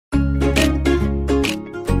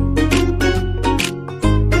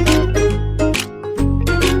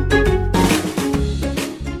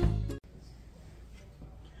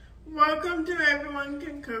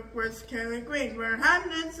very great. We're having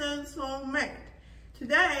this as homemade.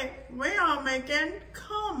 Today, we are making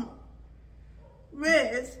caramel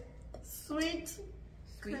with sweetened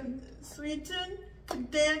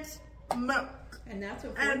condensed milk. And that's a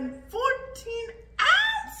 14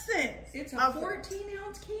 ounces. It's a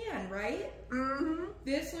 14-ounce can, right? Mm-hmm.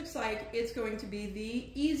 This looks like it's going to be the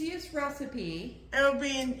easiest recipe. It'll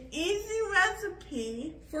be an easy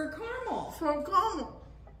recipe for caramel.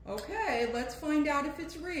 Okay, let's find out if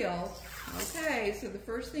it's real. Okay, so the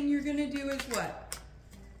first thing you're gonna do is what?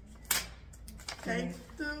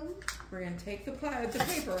 We're gonna take the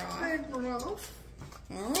paper off.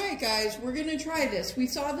 All right, guys, we're gonna try this. We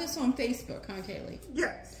saw this on Facebook, huh, Kaylee?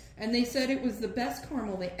 Yes. And they said it was the best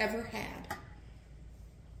caramel they ever had.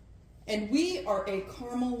 And we are a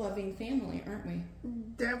caramel-loving family, aren't we?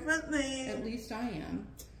 Definitely. At least I am.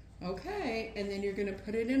 Okay, and then you're gonna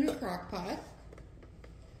put it in a crock pot.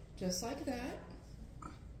 Just like that.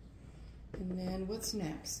 And then what's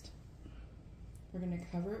next? We're going to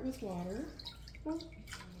cover it with water.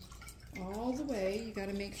 All the way. You got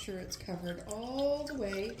to make sure it's covered all the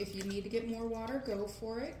way. If you need to get more water, go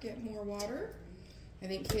for it. Get more water. I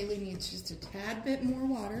think Kaylee needs just a tad bit more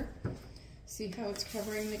water. See how it's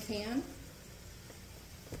covering the can?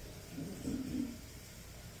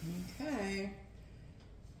 Okay.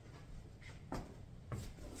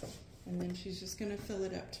 And then she's just going to fill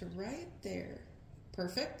it up to right there.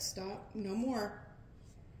 Perfect. Stop. No more.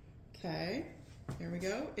 Okay. There we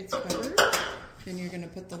go. It's covered. Then you're going to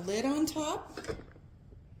put the lid on top.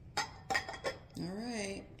 All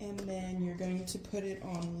right. And then you're going to put it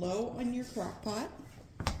on low on your crock pot.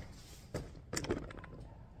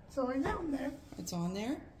 It's already down there. It's on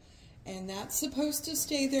there. And that's supposed to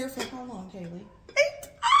stay there for how long, Haley? 8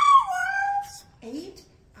 hours. 8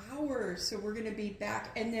 hours. So we're going to be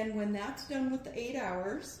back. And then when that's done with the 8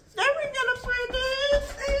 hours, then we're going to put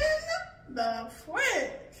this in the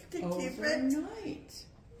fridge to keep it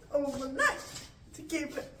overnight to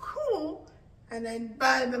keep it cool. And then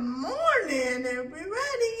by the morning, it'll be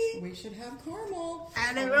ready. We should have caramel.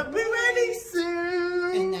 And it will be ready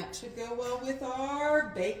soon. And that should go well with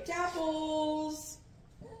our baked apples.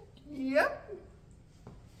 Yep.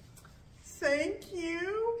 Thank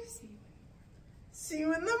you. See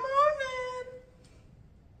you in the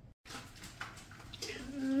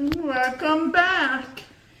morning. Welcome back.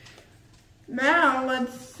 Now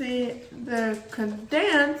let's see the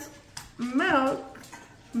condensed milk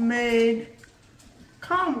made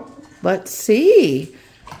caramel. Let's see.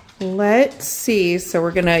 So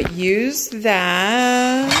we're going to use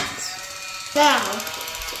that. Now,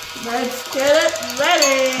 let's get it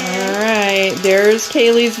ready. All right. There's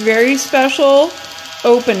Kaylee's very special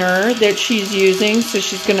opener that she's using. So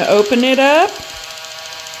she's going to open it up.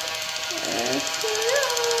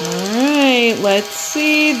 All right. Let's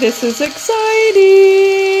see. This is exciting.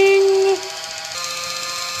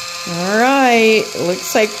 All right.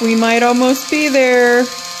 Looks like we might almost be there.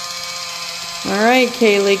 All right,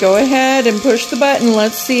 Kaylee, go ahead and push the button.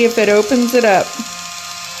 Let's see if it opens it up.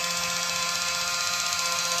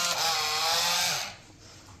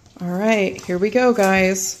 All right, here we go,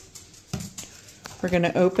 guys. We're going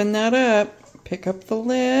to open that up. Pick up the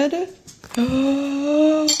lid.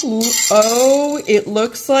 Oh, it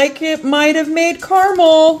looks like it might have made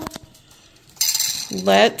caramel.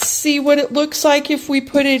 Let's see what it looks like if we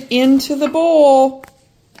put it into the bowl.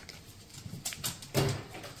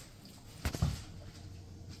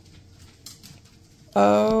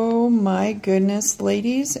 Oh my goodness,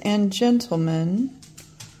 ladies and gentlemen,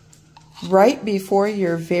 right before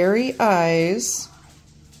your very eyes,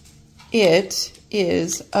 it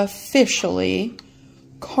is officially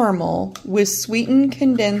caramel with sweetened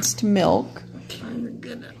condensed milk. Look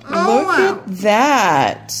at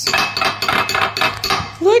that.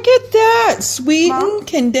 Look at that. Sweetened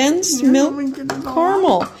condensed milk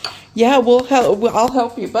caramel. Yeah, I'll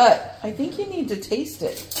help you, but I think you need to taste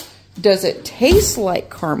it. Does it taste like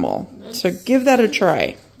caramel? So give that a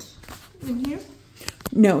try. In here?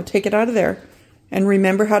 No, take it out of there. And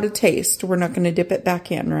remember how to taste. We're not going to dip it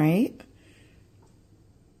back in, right?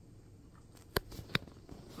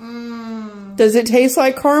 Does it taste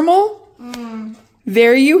like caramel?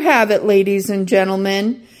 There you have it, ladies and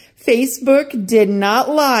gentlemen. Facebook did not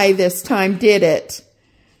lie this time, did it?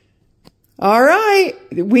 All right.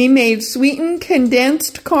 We made sweetened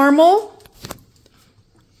condensed caramel.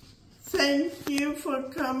 Thank you for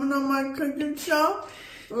coming on my cooking show.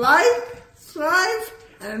 Like, subscribe,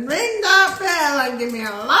 and ring that bell and give me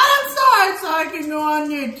a lot of stars so I can go on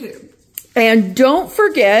YouTube. And don't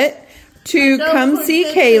forget to come see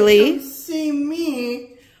Kaylee. Come see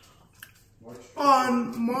me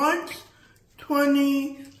on March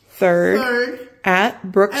 21st 3rd at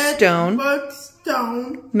Brookstone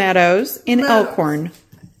Meadows in Elkhorn.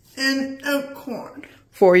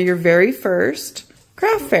 For your very first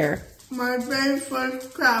craft fair. My very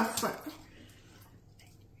first craft fair.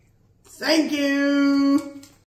 Thank you.